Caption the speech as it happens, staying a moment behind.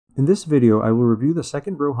In this video, I will review the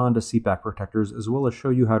second row Honda seatback protectors as well as show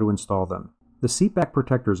you how to install them. The seatback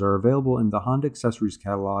protectors are available in the Honda accessories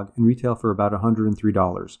catalog and retail for about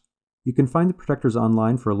 $103. You can find the protectors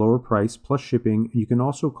online for a lower price plus shipping, and you can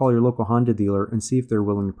also call your local Honda dealer and see if they're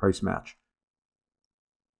willing to price match.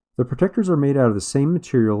 The protectors are made out of the same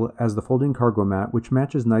material as the folding cargo mat, which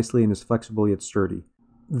matches nicely and is flexible yet sturdy.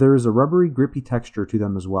 There is a rubbery, grippy texture to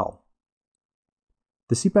them as well.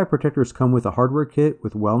 The seatback protectors come with a hardware kit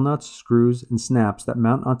with well nuts, screws, and snaps that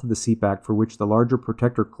mount onto the seatback, for which the larger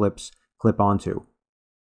protector clips clip onto.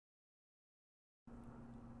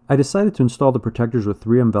 I decided to install the protectors with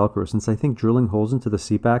 3M Velcro since I think drilling holes into the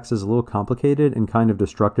seatbacks is a little complicated and kind of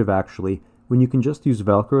destructive actually, when you can just use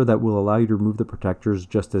Velcro that will allow you to remove the protectors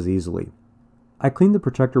just as easily. I cleaned the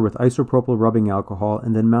protector with isopropyl rubbing alcohol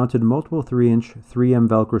and then mounted multiple 3-inch 3M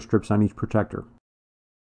Velcro strips on each protector.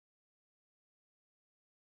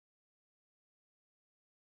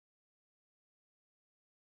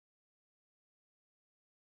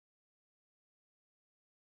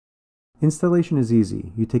 Installation is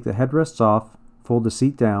easy. You take the headrests off, fold the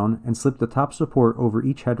seat down, and slip the top support over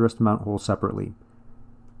each headrest mount hole separately.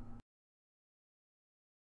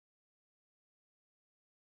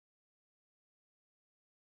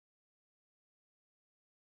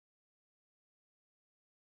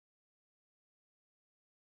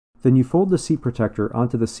 Then you fold the seat protector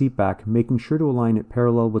onto the seat back, making sure to align it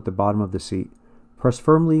parallel with the bottom of the seat. Press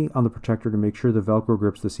firmly on the protector to make sure the Velcro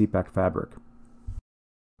grips the seat back fabric.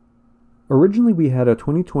 Originally we had a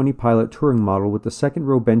 2020 Pilot Touring model with the second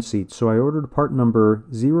row bench seat, so I ordered part number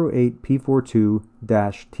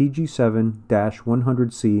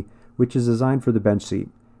 08P42-TG7-100C, which is designed for the bench seat.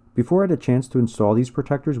 Before I had a chance to install these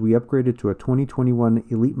protectors, we upgraded to a 2021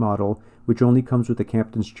 Elite model, which only comes with the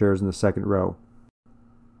captain's chairs in the second row.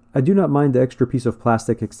 I do not mind the extra piece of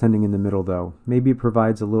plastic extending in the middle though. Maybe it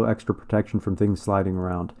provides a little extra protection from things sliding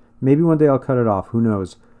around. Maybe one day I'll cut it off, who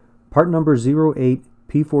knows. Part number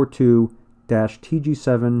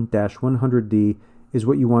 08P42-TG7-100D is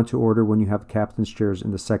what you want to order when you have captain's chairs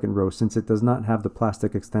in the second row, since it does not have the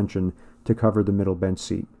plastic extension to cover the middle bench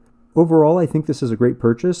seat. Overall, I think this is a great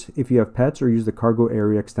purchase if you have pets or use the cargo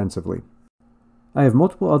area extensively. I have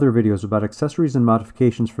multiple other videos about accessories and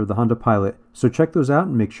modifications for the Honda Pilot, so check those out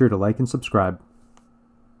and make sure to like and subscribe.